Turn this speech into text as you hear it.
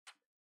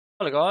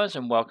Hello guys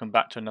and welcome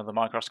back to another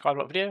Minecraft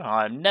Skyblock video.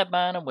 I'm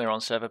Nebman and we're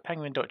on server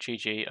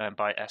penguin.gg owned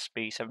by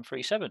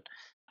SB737.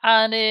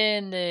 And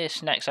in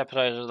this next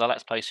episode of the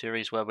Let's Play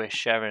series where we're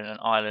sharing an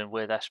island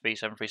with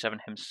SB737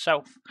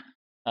 himself,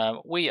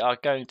 we are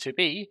going to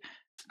be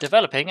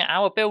developing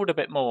our build a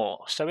bit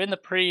more. So in the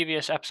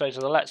previous episodes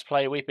of the Let's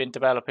Play we've been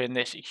developing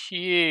this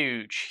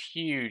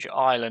huge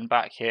island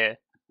back here.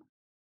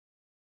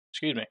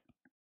 Excuse me.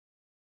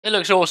 It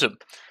looks awesome.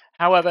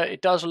 However,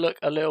 it does look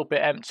a little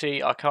bit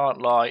empty, I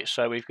can't lie,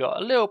 so we've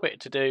got a little bit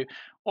to do.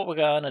 What we're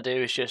going to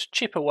do is just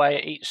chip away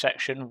at each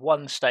section,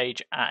 one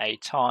stage at a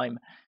time,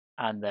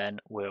 and then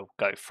we'll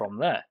go from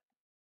there.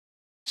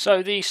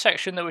 So the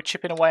section that we're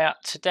chipping away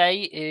at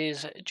today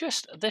is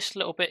just this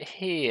little bit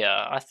here.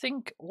 I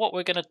think what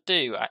we're going to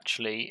do,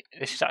 actually,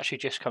 this has actually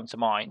just come to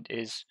mind,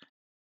 is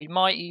we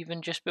might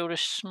even just build a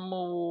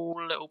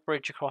small little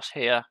bridge across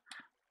here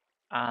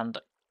and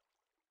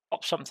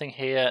pop something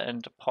here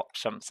and pop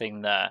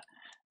something there.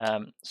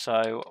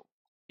 So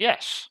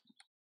yes,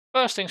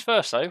 first things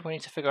first though, we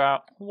need to figure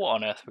out what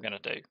on earth we're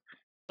going to do.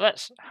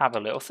 Let's have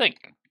a little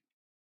think.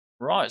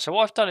 Right, so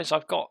what I've done is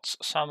I've got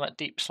some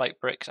deep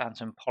slate bricks and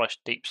some polished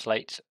deep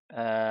slate.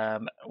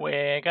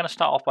 We're going to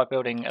start off by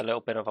building a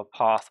little bit of a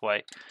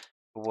pathway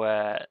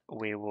where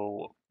we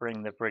will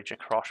bring the bridge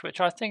across, which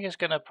I think is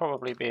going to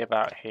probably be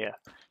about here.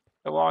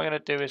 So what I'm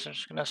going to do is I'm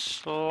just going to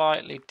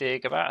slightly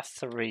dig about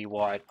a 3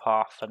 wide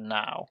path for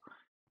now.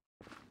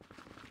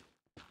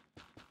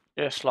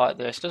 Just like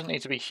this. Doesn't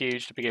need to be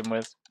huge to begin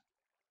with,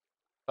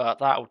 but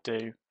that'll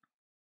do.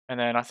 And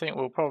then I think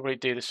we'll probably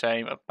do the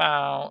same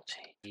about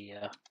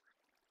here,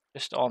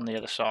 just on the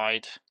other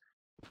side,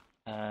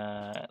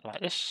 like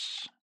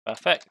this.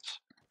 Perfect.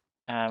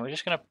 And we're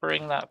just going to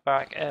bring that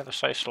back ever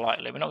so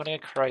slightly. We're not going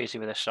to go crazy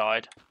with this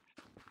side,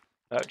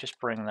 but just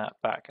bring that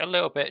back a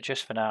little bit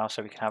just for now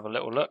so we can have a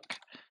little look.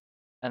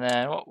 And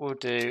then what we'll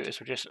do is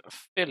we'll just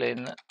fill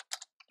in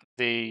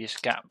these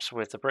gaps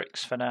with the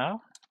bricks for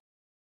now.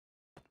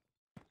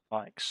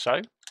 Like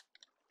so.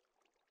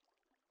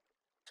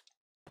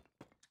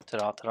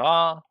 Ta-da,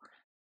 ta-da.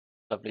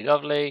 Lovely,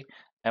 lovely.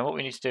 And what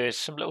we need to do is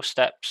some little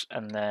steps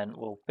and then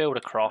we'll build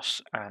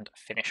across and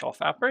finish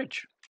off our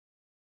bridge.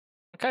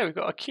 Okay, we've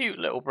got a cute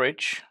little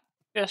bridge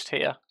just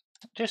here.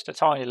 Just a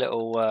tiny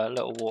little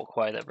little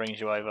walkway that brings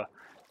you over.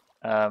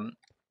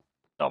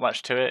 Not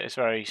much to it, it's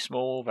very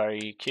small,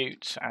 very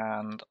cute,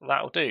 and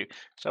that'll do.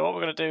 So what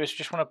we're going to do is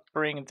just want to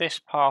bring this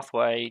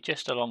pathway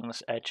just along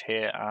this edge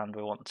here, and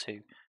we want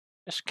to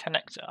just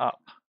connect it up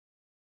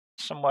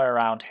somewhere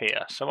around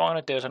here. So what I'm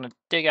going to do is I'm going to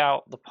dig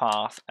out the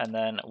path and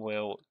then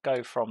we'll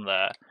go from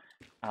there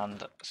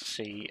and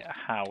see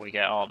how we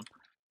get on.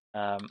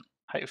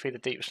 Hopefully the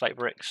deep slate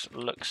bricks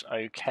looks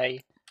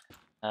okay.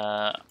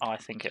 I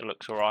think it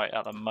looks alright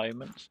at the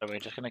moment, so we're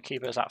just going to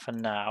keep it as that for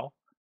now.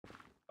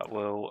 But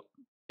we'll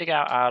dig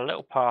out our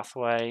little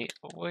pathway.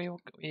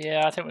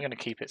 Yeah, I think we're going to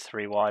keep it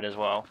 3 wide as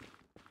well.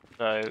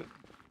 So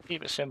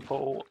keep it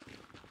simple.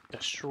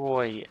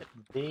 Destroy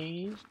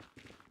these.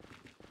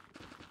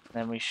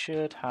 Then we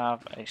should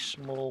have a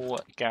small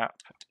gap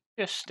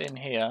just in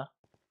here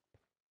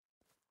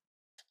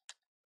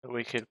that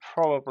we could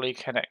probably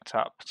connect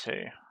up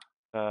to.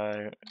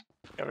 So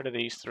get rid of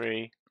these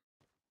 3.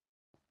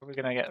 We're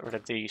going to get rid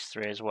of these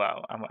 3 as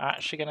well. And we're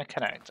actually going to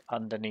connect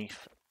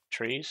underneath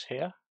trees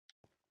here.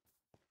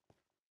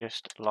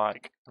 Just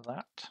like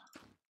that.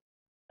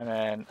 And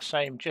then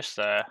same just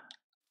there.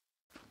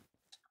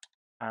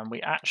 And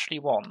we actually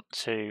want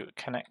to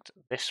connect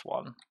this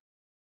one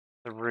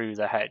through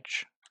the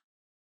hedge.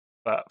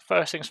 But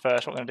first things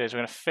first, what we're going to do is we're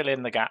going to fill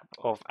in the gap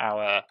of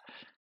our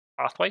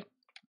pathway,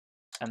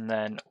 and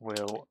then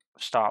we'll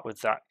start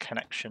with that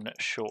connection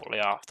shortly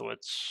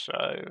afterwards.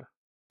 So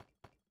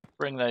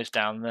bring those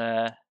down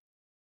there,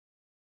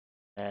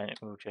 and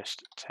we'll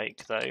just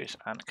take those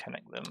and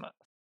connect them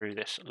through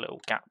this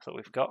little gap that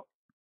we've got.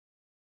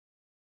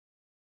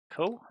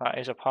 Cool, that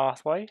is a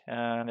pathway,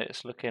 and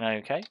it's looking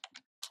okay.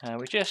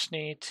 We just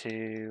need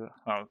to,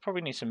 we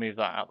probably need to move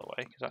that out of the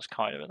way, because that's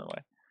kind of in the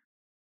way.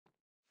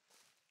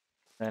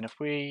 Then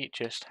if we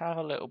just have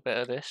a little bit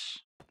of this,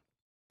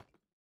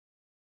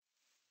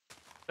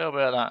 a little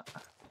bit of that,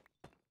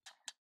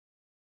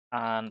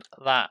 and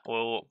that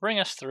will bring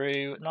us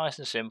through nice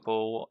and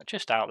simple,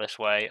 just out this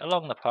way,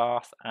 along the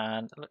path,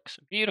 and it looks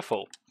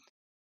beautiful.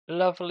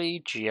 Lovely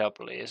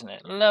jubbly, isn't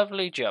it?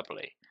 Lovely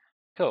jubbly.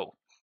 Cool.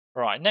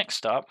 Right,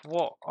 next up,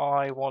 what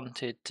I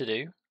wanted to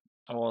do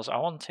was I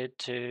wanted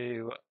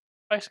to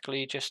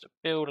basically just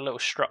build a little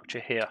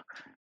structure here.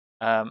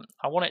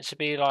 I want it to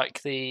be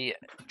like the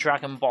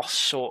Dragon Boss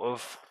sort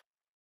of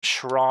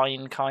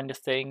shrine kind of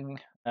thing,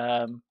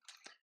 that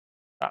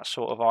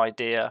sort of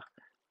idea.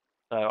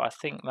 So I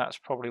think that's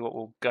probably what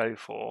we'll go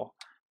for.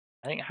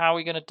 I think how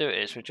we're going to do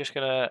it is we're just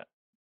going to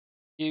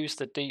use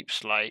the deep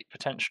slate,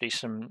 potentially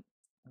some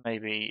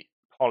maybe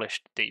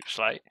polished deep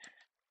slate,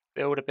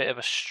 build a bit of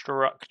a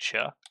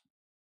structure,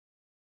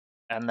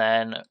 and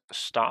then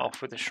start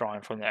off with the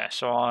shrine from there.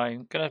 So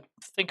I'm going to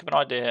think of an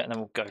idea and then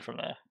we'll go from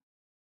there.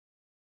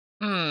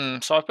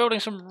 So I'm building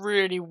some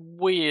really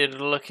weird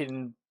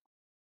looking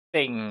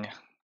thing.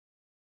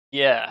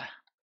 Yeah.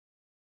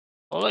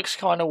 Well, it looks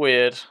kind of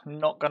weird,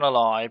 not gonna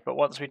lie, but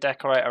once we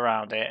decorate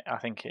around it, I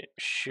think it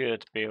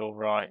should be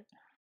alright.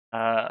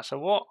 So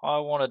what I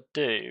want to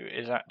do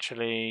is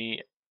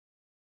actually,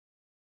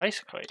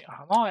 basically,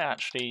 I might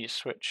actually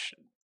switch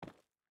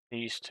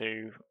these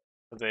two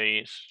for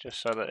these,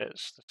 just so that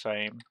it's the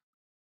same.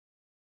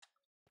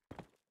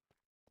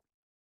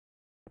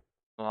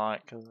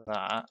 Like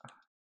that.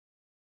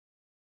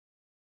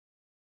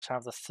 Let's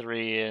have the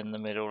 3 in the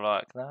middle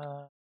like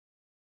that.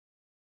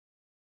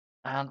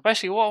 And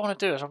basically what I want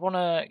to do is I want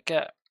to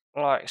get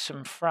like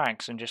some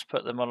frags and just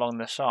put them along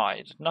the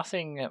side.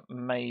 Nothing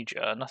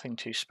major, nothing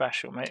too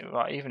special. Maybe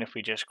like, even if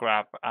we just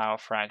grab our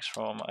frags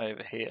from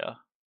over here,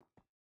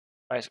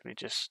 basically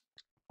just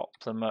pop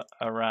them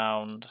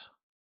around.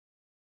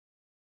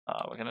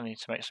 We're going to need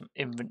to make some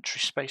inventory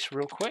space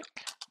real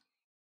quick.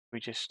 We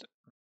just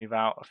move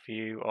out a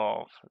few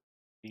of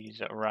these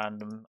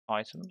random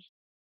items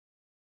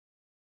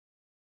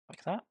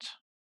like that.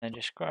 And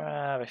just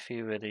grab a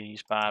few of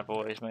these bad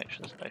boys, make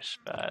sure there's no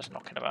spares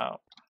knocking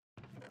about.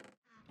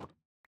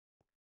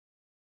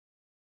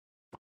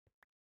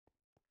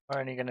 We're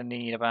only going to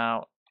need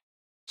about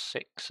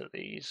 6 of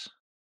these.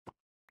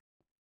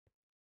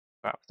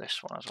 Grab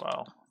this one as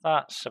well.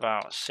 That's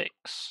about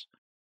 6.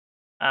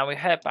 And we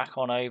head back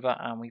on over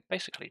and we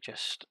basically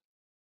just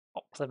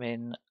pop them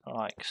in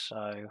like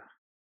so.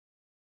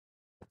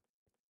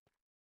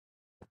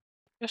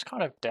 Just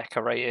kind of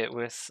decorate it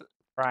with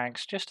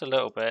frags just a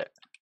little bit.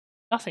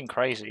 Nothing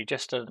crazy,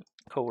 just a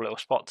cool little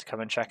spot to come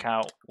and check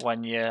out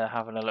when you're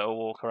having a little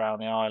walk around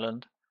the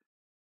island.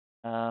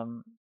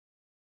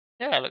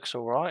 Yeah, it looks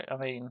alright. I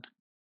mean,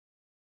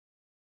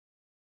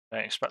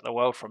 don't expect the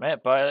world from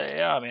it, but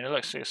yeah, I mean, it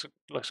looks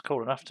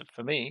cool enough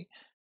for me.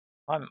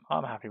 I'm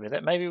happy with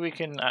it. Maybe we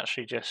can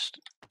actually just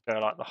go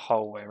like the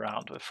whole way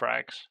around with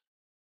frags.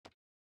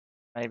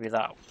 Maybe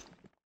that.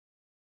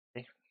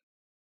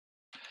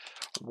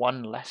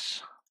 One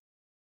less.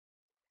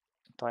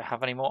 Do I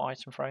have any more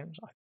item frames?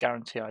 I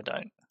guarantee I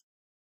don't.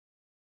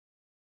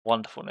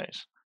 Wonderful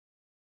news.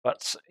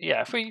 But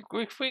yeah, if we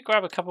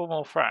grab a couple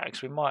more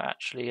frags, we might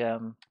actually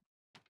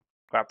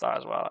grab that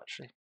as well.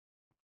 Actually,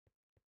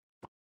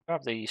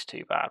 grab these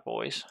 2 bad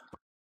boys.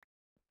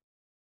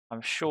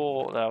 I'm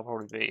sure there'll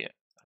probably be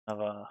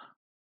another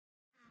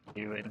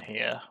few in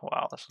here.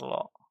 Wow, that's a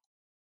lot.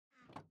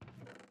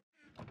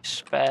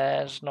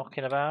 Spares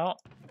knocking about.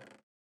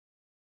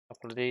 A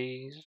couple of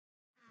these.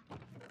 I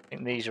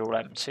think these are all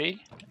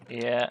empty.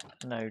 Yeah,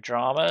 no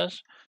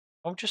dramas.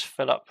 I'll just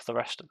fill up the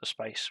rest of the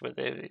space with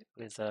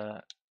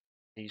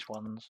these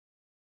ones.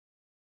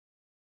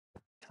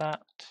 Like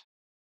that.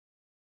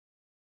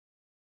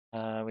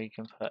 We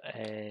can put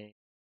a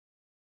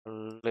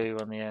blue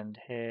on the end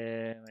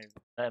here. Maybe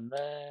them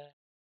there.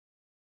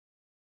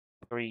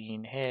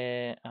 Green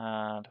here,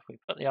 and if we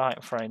put the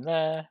item frame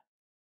there,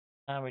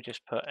 and we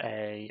just put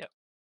a.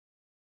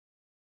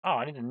 Oh,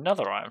 I need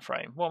another item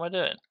frame. What am I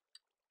doing?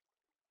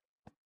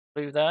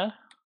 Blue there.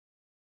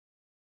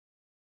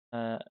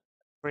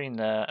 Green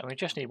there, and we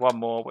just need one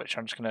more, which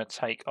I'm just going to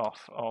take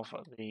off of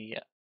the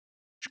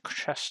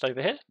chest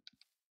over here.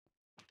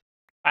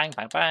 Bang,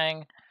 bang,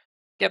 bang.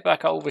 Get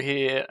back over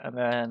here, and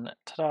then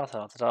ta-da,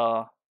 ta-da,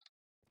 ta-da.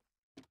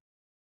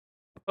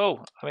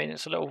 Oh, I mean,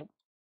 it's a little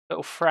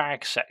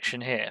frag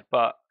section here,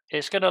 but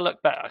it's going to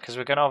look better because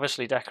we're going to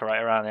obviously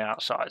decorate around the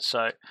outside.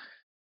 So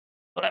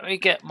let me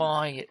get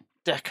my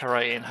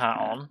decorating hat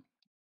on,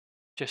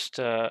 just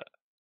to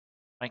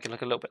make it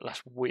look a little bit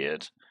less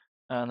weird,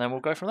 and then we'll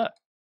go from there.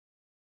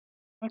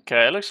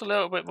 Okay, it looks a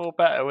little bit more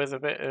better with a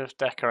bit of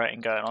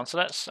decorating going on. So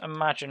let's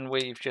imagine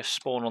we've just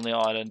spawned on the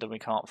island and we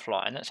can't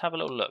fly. And let's have a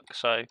little look.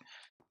 So,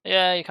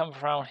 yeah, you come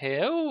around here.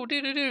 Oh,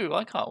 do.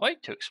 I can't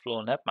wait to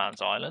explore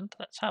Nebman's Island.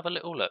 Let's have a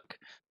little look.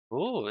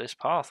 Oh, this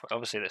pathway.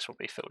 Obviously, this will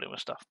be filled in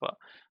with stuff, but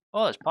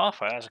oh, this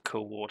pathway has a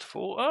cool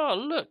waterfall. Oh,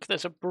 look,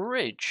 there's a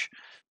bridge.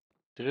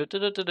 Oh,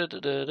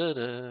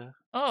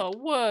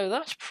 whoa,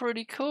 that's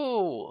pretty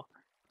cool.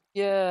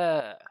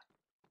 Yeah.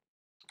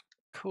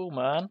 Cool,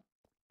 man.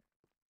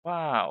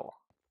 Wow.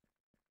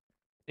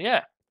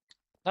 Yeah,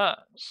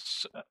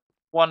 that's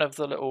one of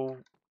the little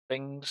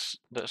things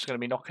that's going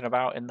to be knocking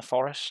about in the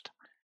forest.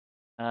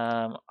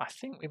 I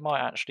think we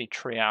might actually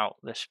tree out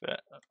this bit.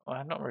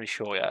 I'm not really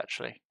sure yet,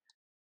 actually.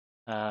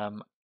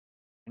 We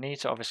need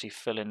to obviously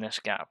fill in this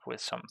gap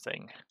with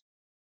something,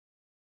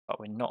 but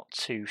we're not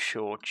too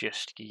sure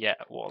just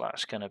yet what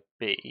that's going to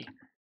be.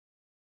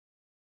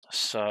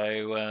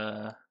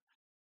 So,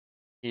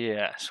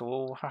 yeah, so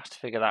we'll have to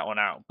figure that one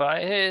out.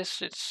 But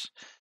it's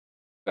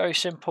very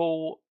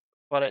simple,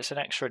 but it's an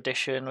extra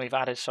addition. We've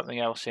added something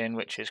else in,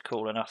 which is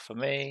cool enough for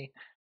me.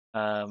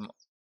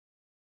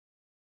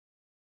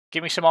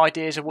 Give me some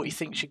ideas of what you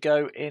think should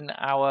go in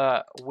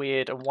our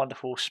weird and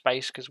wonderful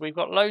space, because we've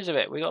got loads of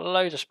it. We've got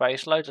loads of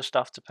space, loads of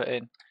stuff to put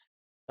in.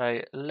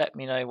 So let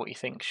me know what you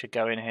think should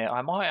go in here.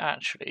 I might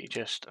actually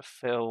just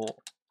fill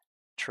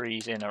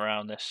trees in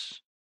around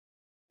this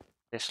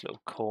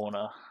little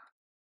corner.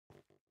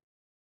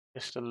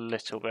 Just a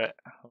little bit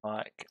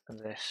like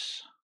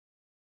this.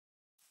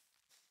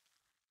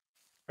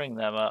 Bring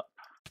them up.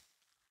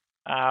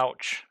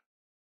 Ouch.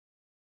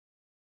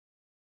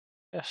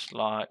 Just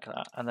like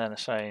that. And then the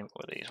same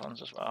with these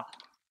ones as well.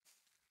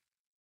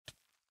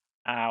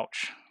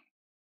 Ouch.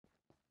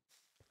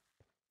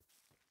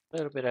 A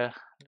little bit of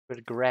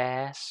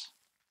grass.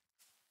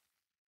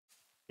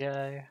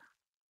 Go.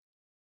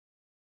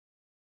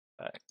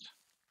 Perfect.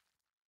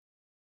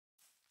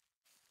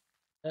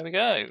 There we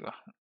go.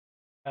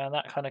 And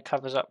that kind of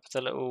covers up the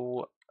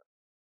little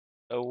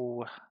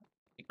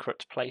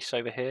secret place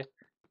over here.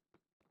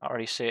 I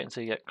already see it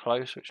until you get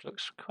close, which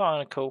looks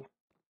kind of cool.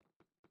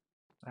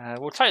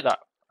 We'll take that.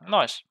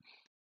 Nice.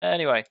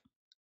 Anyway,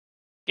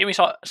 give me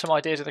some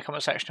ideas in the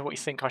comment section of what you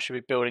think I should be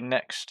building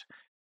next.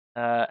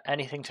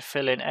 Anything to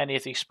fill in any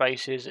of these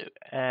spaces,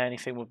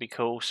 anything would be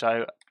cool.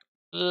 So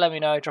let me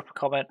know, drop a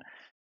comment,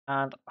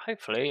 and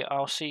hopefully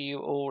I'll see you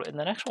all in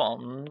the next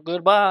one.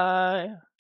 Goodbye.